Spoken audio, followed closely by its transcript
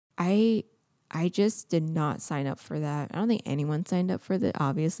I just did not sign up for that. I don't think anyone signed up for that.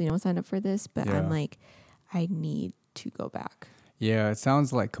 Obviously, no one signed up for this, but I'm like, I need to go back. Yeah, it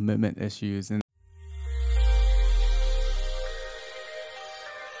sounds like commitment issues. And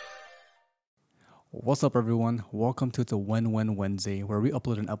what's up, everyone? Welcome to the When Wednesday, where we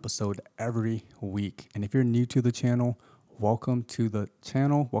upload an episode every week. And if you're new to the channel, welcome to the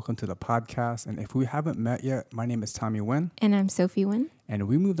channel. Welcome to the podcast. And if we haven't met yet, my name is Tommy Nguyen. And I'm Sophie Nguyen. And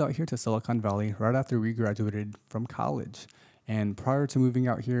we moved out here to Silicon Valley right after we graduated from college. And prior to moving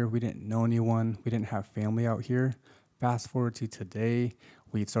out here, we didn't know anyone. We didn't have family out here. Fast forward to today,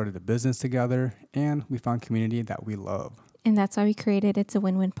 we started a business together and we found community that we love. And that's why we created It's a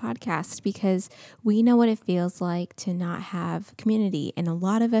Win-Win podcast, because we know what it feels like to not have community. And a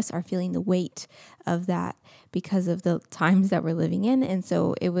lot of us are feeling the weight of that because of the times that we're living in. And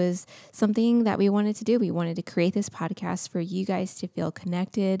so it was something that we wanted to do. We wanted to create this podcast for you guys to feel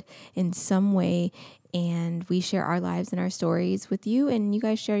connected in some way. And we share our lives and our stories with you, and you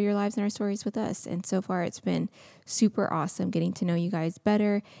guys share your lives and our stories with us. And so far, it's been super awesome getting to know you guys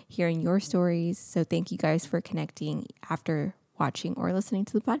better, hearing your stories. So thank you guys for connecting after watching or listening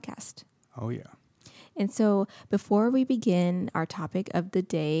to the podcast. Oh, yeah. And so before we begin our topic of the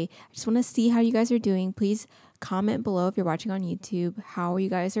day, I just want to see how you guys are doing. Please comment below if you're watching on YouTube, how you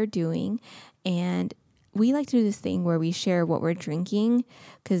guys are doing. And we like to do this thing where we share what we're drinking,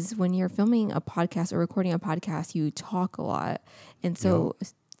 because when you're filming a podcast or recording a podcast, you talk a lot. And so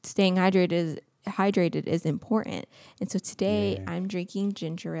staying hydrated is important. And so today I'm drinking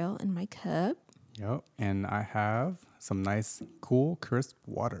ginger ale in my cup. Yep. And I have some nice, cool, crisp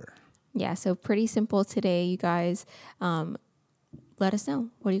water. Yeah. So pretty simple today, you guys. Let us know,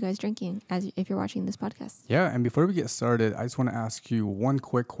 what are you guys drinking if you're watching this podcast? Yeah, and before we get started, I just want to ask you one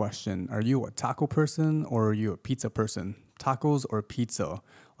quick question. Are you a taco person or are you a pizza person? Tacos or pizza?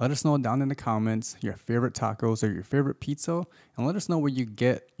 Let us know down in the comments your favorite tacos or your favorite pizza, and let us know where you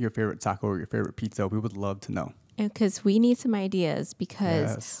get your favorite taco or your favorite pizza. We would love to know. Because we need some ideas,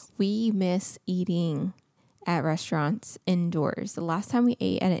 because we miss eating at restaurants indoors. The last time we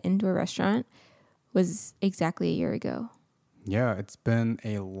ate at an indoor restaurant was exactly a year ago. Yeah, it's been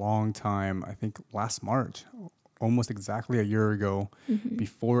a long time. I think last March, almost exactly a year ago,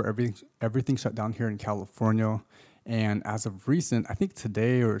 before everything shut down here in California. And as of recent, I think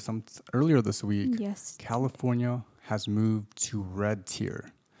today or earlier this week, California has moved to red tier.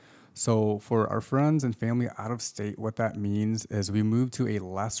 So for our friends and family out of state, what that means is we move to a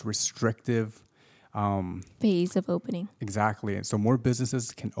less restrictive phase of opening. Exactly. And so more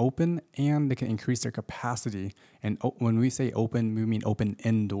businesses can open and they can increase their capacity. And when we say open, we mean open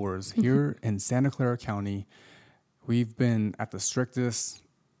indoors. Here in Santa Clara County, we've been at the strictest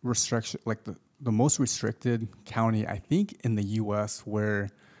restriction, like the most restricted county, I think, in the U.S.,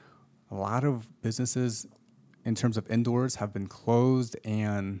 where a lot of businesses in terms of indoors have been closed,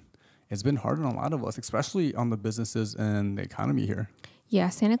 and it's been hard on a lot of us, especially on the businesses and the economy here. Yeah,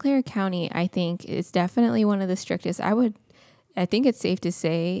 Santa Clara County, I think, is definitely one of the strictest. I think it's safe to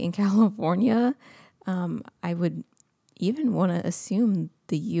say in California, I would even want to assume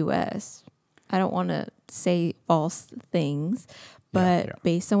the U.S. I don't want to say false things, but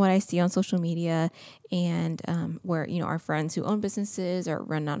based on what I see on social media and where, our friends who own businesses or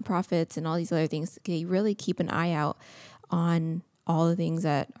run nonprofits and all these other things, they really keep an eye out on all the things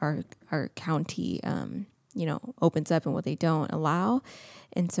that our county opens up and what they don't allow.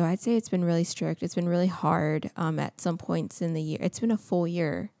 And so I'd say it's been really strict. It's been really hard at some points in the year. It's been a full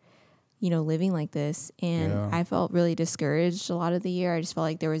year, living like this. And I felt really discouraged a lot of the year. I just felt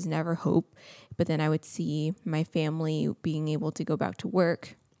like there was never hope. But then I would see my family being able to go back to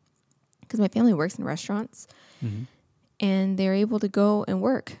work, because my family works in restaurants and they're able to go and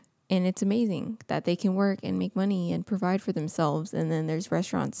work. And it's amazing that they can work and make money and provide for themselves. And then there's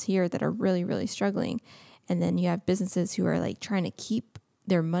restaurants here that are really, really struggling. And then you have businesses who are like trying to keep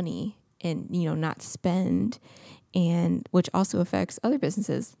their money and, not spend, and which also affects other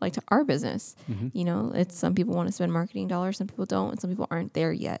businesses, like to our business. It's some people want to spend marketing dollars, some people don't, and some people aren't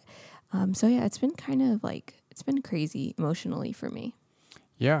there yet. So yeah, it's been kind of it's been crazy emotionally for me.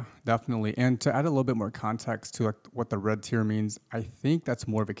 Yeah, definitely. And to add a little bit more context to what the red tier means, I think that's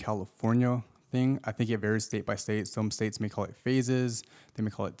more of a California thing. I think it varies state by state. Some states may call it phases. They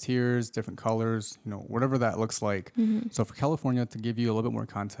may call it tiers, different colors, whatever that looks like. So for California, to give you a little bit more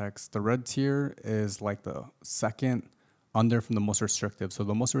context, the red tier is like the second under from the most restrictive. So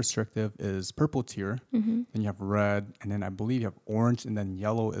the most restrictive is purple tier. Then you have red, and then I believe you have orange, and then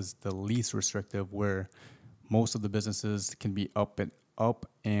yellow is the least restrictive, where most of the businesses can be up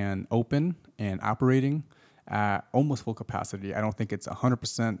and open and operating. at almost full capacity. I don't think it's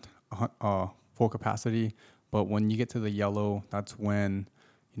 100% full capacity, but when you get to the yellow, that's when,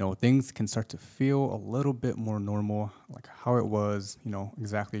 things can start to feel a little bit more normal, like how it was,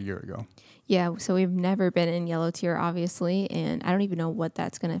 exactly a year ago. Yeah, so we've never been in yellow tier, obviously, and I don't even know what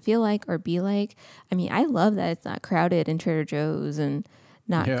that's going to feel like or be like. I mean, I love that it's not crowded in Trader Joe's and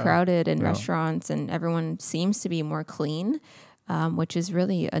not Yeah. crowded in Yeah. restaurants, and everyone seems to be more clean, which is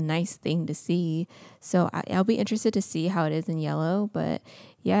really a nice thing to see. So I'll be interested to see how it is in yellow, but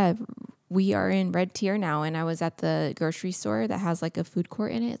yeah, we are in red tier now, and I was at the grocery store that has like a food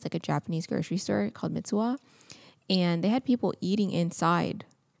court in it. It's like a Japanese grocery store called Mitsuwa, and they had people eating inside,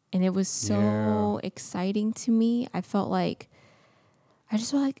 and it was so exciting to me. I just felt like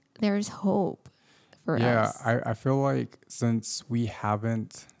there's hope for us. I feel like since we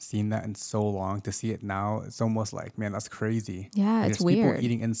haven't seen that in so long, to see it now, it's almost like, man, that's crazy. Yeah, Like, it's there's people weird.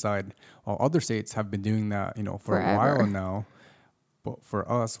 eating inside, while other states have been doing that, for a Forever. while now. But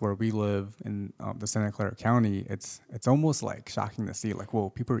for us, where we live in the Santa Clara County, it's almost like shocking to see, like,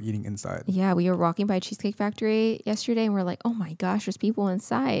 whoa, people are eating inside. Yeah, we were walking by Cheesecake Factory yesterday, and we're like, oh my gosh, there's people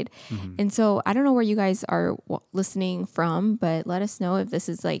inside. Mm-hmm. And so I don't know where you guys are listening from, but let us know if this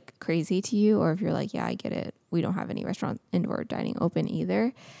is like crazy to you, or if you're like, yeah, I get it. We don't have any restaurant indoor dining open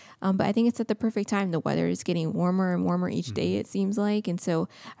either. But I think it's at the perfect time. The weather is getting warmer and warmer each day, it seems like. And so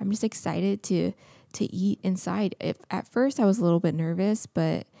I'm just excited to eat inside. If at first I was a little bit nervous,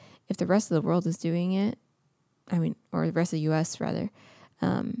 but if the rest of the world is doing it, or the rest of the US rather,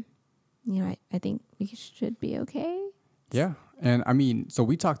 I think we should be okay. Yeah. And so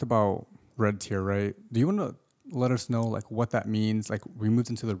we talked about red tier, right? Do you want to let us know like what that means? Like we moved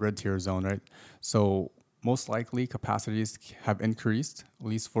into the red tier zone, right? So most likely capacities have increased, at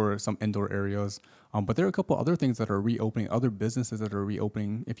least for some indoor areas. But there are a couple other things that are reopening, other businesses that are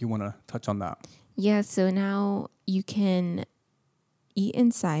reopening, if you want to touch on that. Yeah, so now you can eat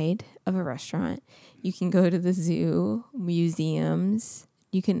inside of a restaurant. You can go to the zoo, museums.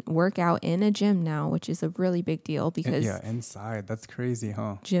 You can work out in a gym now, which is a really big deal because inside. That's crazy,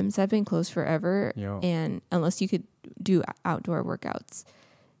 huh? gyms have been closed forever. Yeah. And unless you could do outdoor workouts,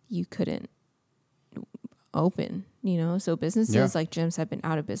 you couldn't open, So businesses like gyms have been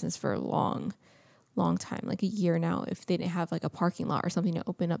out of business for a long time, like a year now, if they didn't have like a parking lot or something to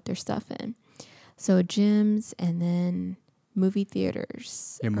open up their stuff in. So gyms, and then movie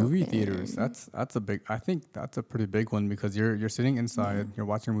theaters. Yeah, movie theaters. That's a big. I think that's a pretty big one because you're sitting inside, you're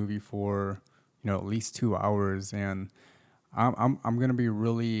watching a movie for at least 2 hours, and I'm gonna be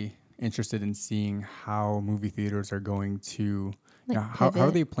really interested in seeing how movie theaters are going to. How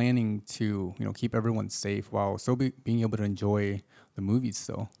are they planning to keep everyone safe while still being able to enjoy the movies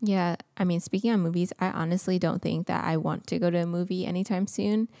still? Yeah, speaking on movies, I honestly don't think that I want to go to a movie anytime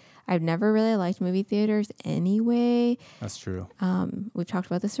soon. I've never really liked movie theaters anyway. That's true. We've talked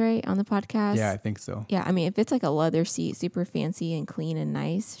about this, right, on the podcast? Yeah, I think so. Yeah, if it's like a leather seat, super fancy and clean and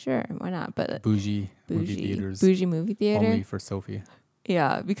nice, sure, why not? But bougie movie theaters. Bougie movie theater. Only for Sophie.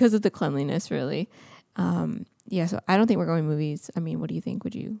 Yeah, because of the cleanliness, really. Yeah, so I don't think we're going to movies. What do you think?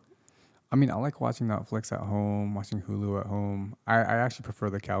 Would you? I like watching Netflix at home, watching Hulu at home. I actually prefer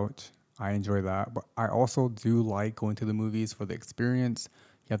the couch. I enjoy that. But I also do like going to the movies for the experience.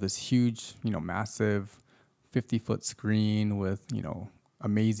 You have this huge, massive 50-foot screen with,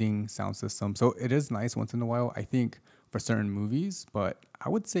 amazing sound system. So it is nice once in a while, I think, for certain movies. But I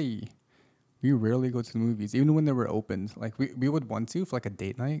would say we rarely go to the movies, even when they were opened. Like we would want to for like a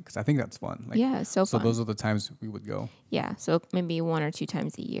date night because I think that's fun. Like, yeah, so fun. So those are the times we would go. Yeah, so maybe 1 or 2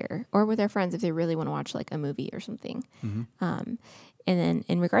 times a year, or with our friends if they really want to watch like a movie or something. And then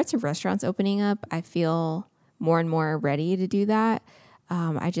in regards to restaurants opening up, I feel more and more ready to do that.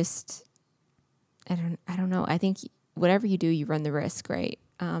 I don't know. I think whatever you do, you run the risk, right?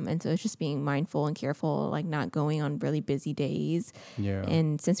 And so it's just being mindful and careful, like not going on really busy days. Yeah.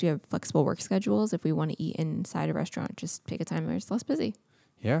 And since we have flexible work schedules, if we want to eat inside a restaurant, just pick a time where it's less busy.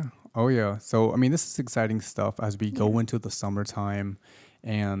 Yeah. Oh, yeah. So, this is exciting stuff as we go into the summertime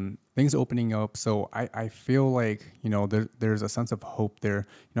and things opening up. So I feel like, there's a sense of hope there.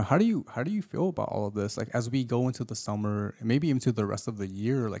 How do you feel about all of this? Like as we go into the summer, maybe into the rest of the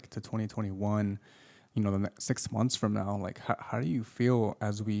year, like to 2021, the next 6 months from now, like how do you feel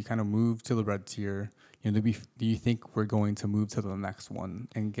as we kind of move to the red tier? Do you think we're going to move to the next one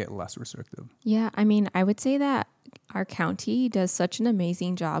and get less restrictive? Yeah, I would say that our county does such an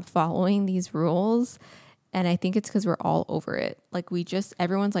amazing job following these rules. And I think it's because we're all over it. Like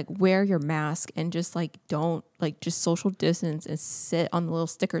everyone's like, wear your mask and just like, don't just social distance and sit on the little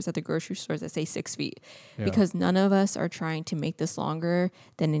stickers at the grocery stores that say 6 feet. Yeah. Because none of us are trying to make this longer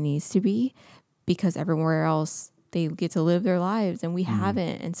than it needs to be. because everywhere else they get to live their lives and we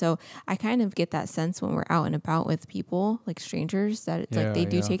haven't. And so I kind of get that sense when we're out and about with people, like strangers, that it's like they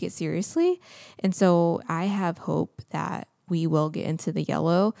do take it seriously. And so I have hope that we will get into the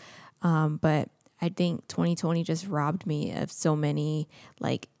yellow. But I think 2020 just robbed me of so many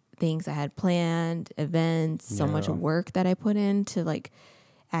like things I had planned, events, so much work that I put into like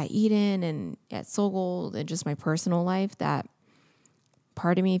at Eden and at Soul Gold and just my personal life, that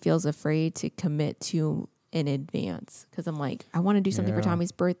part of me feels afraid to commit to in advance. Cause I'm like, I want to do something for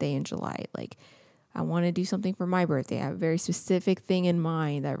Tommy's birthday in July. Like I want to do something for my birthday. I have a very specific thing in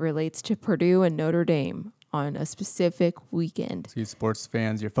mind that relates to Purdue and Notre Dame on a specific weekend. So you sports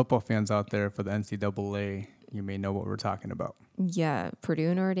fans, your football fans out there for the NCAA, you may know what we're talking about. Yeah, Purdue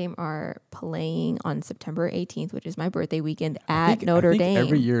and Notre Dame are playing on September 18th, which is my birthday weekend at Notre Dame.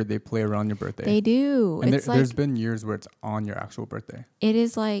 Every year they play around your birthday. They do. And there's been years where it's on your actual birthday. It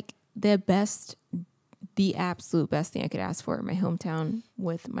is like the absolute best thing I could ask for. My hometown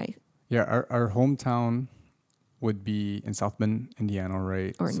with my... Yeah, our hometown would be in South Bend, Indiana,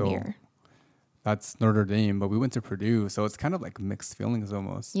 right? Or near. That's Notre Dame, but we went to Purdue, so it's kind of like mixed feelings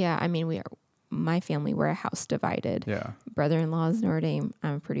almost. Yeah, I mean, my family, we're a house divided. Yeah. Brother-in-law is Notre Dame.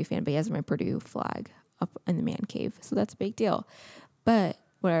 I'm a Purdue fan, but he has my Purdue flag up in the man cave, so that's a big deal. But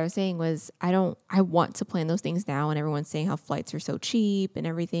what I was saying was I want to plan those things now, and everyone's saying how flights are so cheap and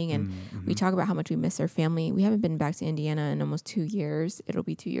everything, and we talk about how much we miss our family. We haven't been back to Indiana in almost 2 years. It'll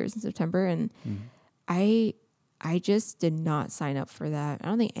be 2 years in September, and I just did not sign up for that. I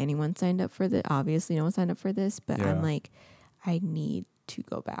don't think anyone signed up for that. Obviously, no one signed up for this, but I'm like, I need to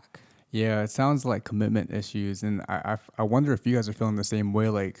go back. Yeah, it sounds like commitment issues. And I wonder if you guys are feeling the same way,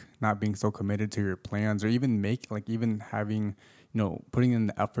 like not being so committed to your plans or even even having, putting in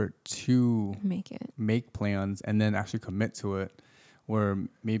the effort to make plans and then actually commit to it. Where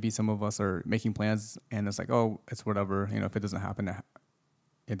maybe some of us are making plans and it's like, oh, it's whatever. If it doesn't happen,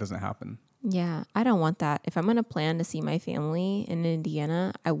 it doesn't happen. Yeah, I don't want that. If I'm going to plan to see my family in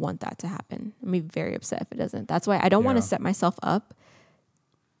Indiana, I want that to happen. I'd be very upset if it doesn't. That's why I don't want to set myself up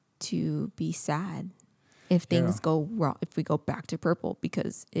to be sad if things go wrong, if we go back to purple,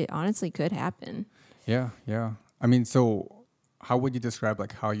 because it honestly could happen. Yeah. I mean, so how would you describe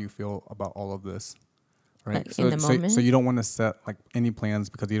like how you feel about all of this? Right. Like in the moment? So you don't want to set like any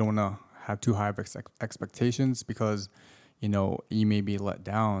plans because you don't want to have too high of expectations because, you may be let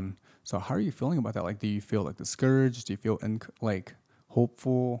down. So how are you feeling about that? Like, do you feel like discouraged? Do you feel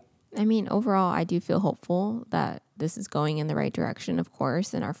hopeful? I mean, overall, I do feel hopeful that this is going in the right direction, of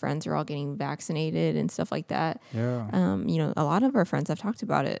course, and our friends are all getting vaccinated and stuff like that. Yeah. A lot of our friends have talked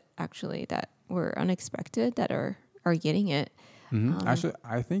about it, actually, that were unexpected that are getting it. Mm-hmm. Actually,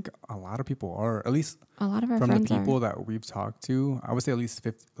 I think a lot of people are, at least a lot of our from friends the people that we've talked to, I would say at least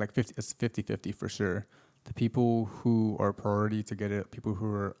 50, it's 50-50 for sure. The people who are priority to get it, people who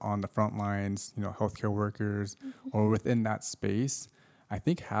are on the front lines, healthcare workers or within that space, I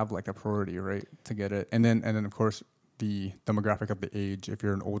think have like a priority, right, to get it. And then of course the demographic of the age, if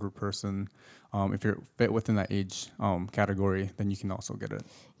you're an older person, if you're fit within that age category, then you can also get it.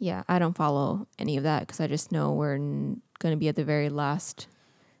 Yeah, I don't follow any of that because I just know we're going to be at the very last.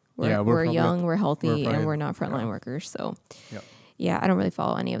 We're young, we're healthy, and we're not frontline workers. So yeah, I don't really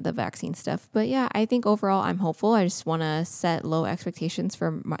follow any of the vaccine stuff. But yeah, I think overall I'm hopeful. I just want to set low expectations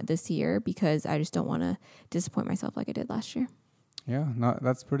for this year because I just don't want to disappoint myself like I did last year. Yeah,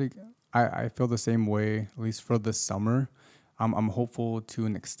 that's pretty good. I feel the same way, at least for this summer. I'm hopeful to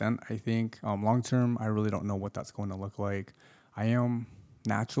an extent, I think. Long term, I really don't know what that's going to look like. I am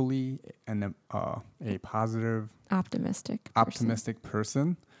naturally a positive, optimistic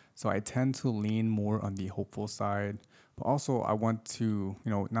person. So I tend to lean more on the hopeful side. But also, I want to,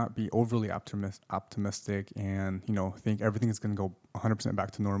 not be overly optimistic and, think everything is going to go 100%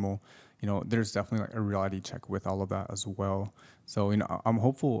 back to normal. There's definitely like a reality check with all of that as well. So, I'm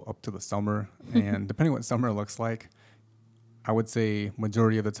hopeful up to the summer. And depending what summer looks like, I would say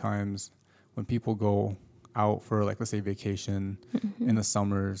majority of the times when people go out for like, let's say vacation in the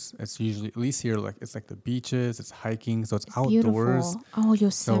summers, it's usually, at least here, like it's like the beaches, it's hiking, so it's outdoors. Beautiful. Oh,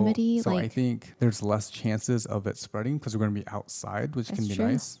 Yosemite. So I think there's less chances of it spreading because we're going to be outside, which can be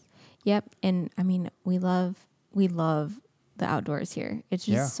nice. Yep. And I mean, we love the outdoors here. It's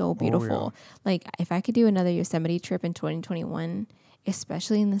just so beautiful. Oh, yeah. Like if I could do another Yosemite trip in 2021,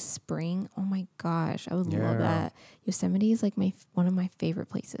 especially in the spring, oh my gosh, I would love that. Yosemite is like one of my favorite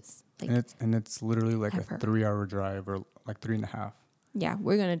places. Like, and it's literally like a 3-hour drive or like 3.5. Yeah,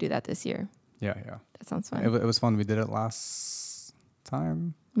 we're gonna do that this year. Yeah. That sounds fun. It was fun. We did it last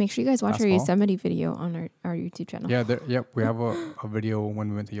time. Make sure you guys watch Last our fall. Yosemite video on our YouTube channel. Yeah, we have a video when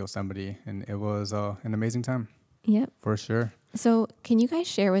we went to Yosemite, and it was an amazing time. Yep. For sure. So can you guys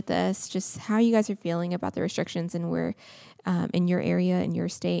share with us just how you guys are feeling about the restrictions and where in your area, in your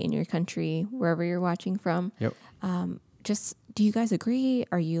state, in your country, wherever you're watching from? Yep. Just do you guys agree?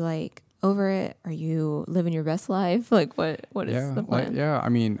 Are you like over it? Are you living your best life? Like what is the plan? I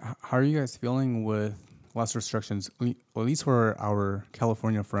mean, how are you guys feeling with less restrictions, at least for our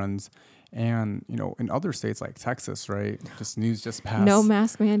California friends? And, in other states like Texas, right? Just news just passed. No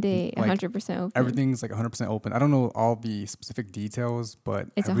mask mandate, like, 100% open. Everything's like 100% open. I don't know all the specific details, but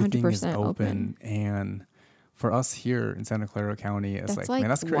It's everything 100% is open. And for us here in Santa Clara County, it's That's man,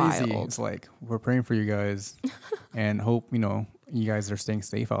 that's crazy. wild. It's like, we're praying for you guys and hope, you guys are staying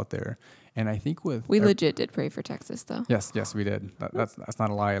safe out there. And I think we legit did pray for Texas though. Yes, we did. That's not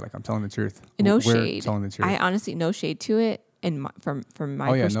a lie. Like, I'm telling the truth. No We're shade. telling the truth. I honestly, no shade to it. And from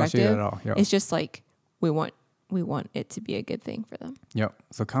my no perspective, shade at all. Yep. it's just like we want it to be a good thing for them. Yep.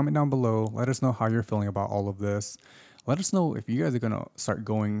 So comment down below. Let us know how you're feeling about all of this. Let us know if you guys are gonna start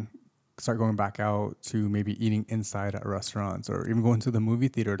going back out to maybe eating inside at restaurants or even going to the movie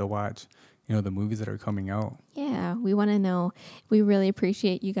theater to watch, the movies that are coming out. Yeah, we want to know. We really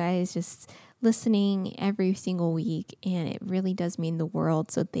appreciate you guys just listening every single week, and it really does mean the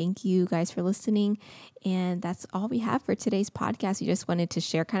world. So thank you guys for listening. And that's all we have for today's podcast. We just wanted to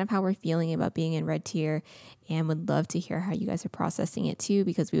share kind of how we're feeling about being in red tier, and would love to hear how you guys are processing it too,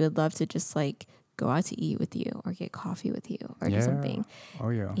 because we would love to just like go out to eat with you or get coffee with you or do something. Oh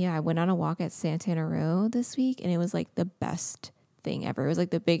yeah. Yeah, I went on a walk at Santana Row this week, and it was like the best thing ever. It was like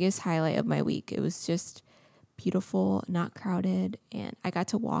the biggest highlight of my week. It was just beautiful, not crowded, and I got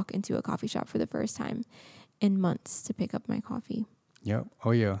to walk into a coffee shop for the first time in months to pick up my coffee. Yep.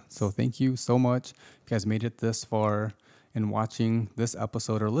 Oh yeah. So thank you so much. If you guys made it this far in watching this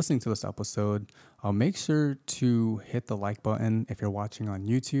episode or listening to this episode, make sure to hit the like button if you're watching on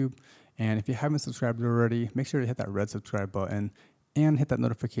YouTube. And if you haven't subscribed already, make sure to hit that red subscribe button and hit that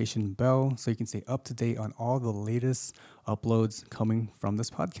notification bell so you can stay up to date on all the latest uploads coming from this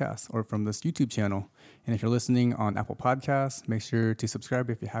podcast or from this YouTube channel. And if you're listening on Apple Podcasts, make sure to subscribe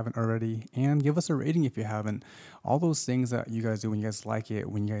if you haven't already and give us a rating if you haven't. All those things that you guys do when you guys like it,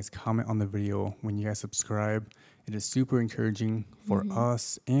 when you guys comment on the video, when you guys subscribe, it is super encouraging for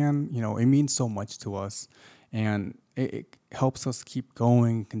us. And, it means so much to us. And it helps us keep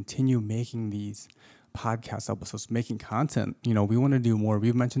going, continue making these podcast episodes, making content. We want to do more.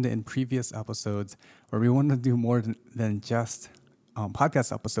 We've mentioned it in previous episodes where we want to do more than just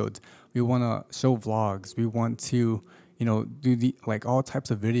podcast episodes. We want to show vlogs. We want to, do the all types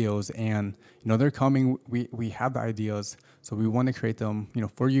of videos, and they're coming. We have the ideas, so we want to create them,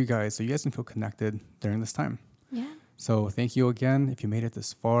 for you guys, so you guys can feel connected during this time. Yeah. So thank you again if you made it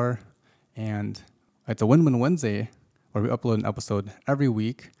this far, and it's a Win-Win Wednesday where we upload an episode every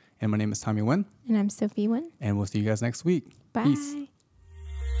week. And my name is Tommy Nguyen. And I'm Sophie Nguyen. And we'll see you guys next week. Bye. Peace.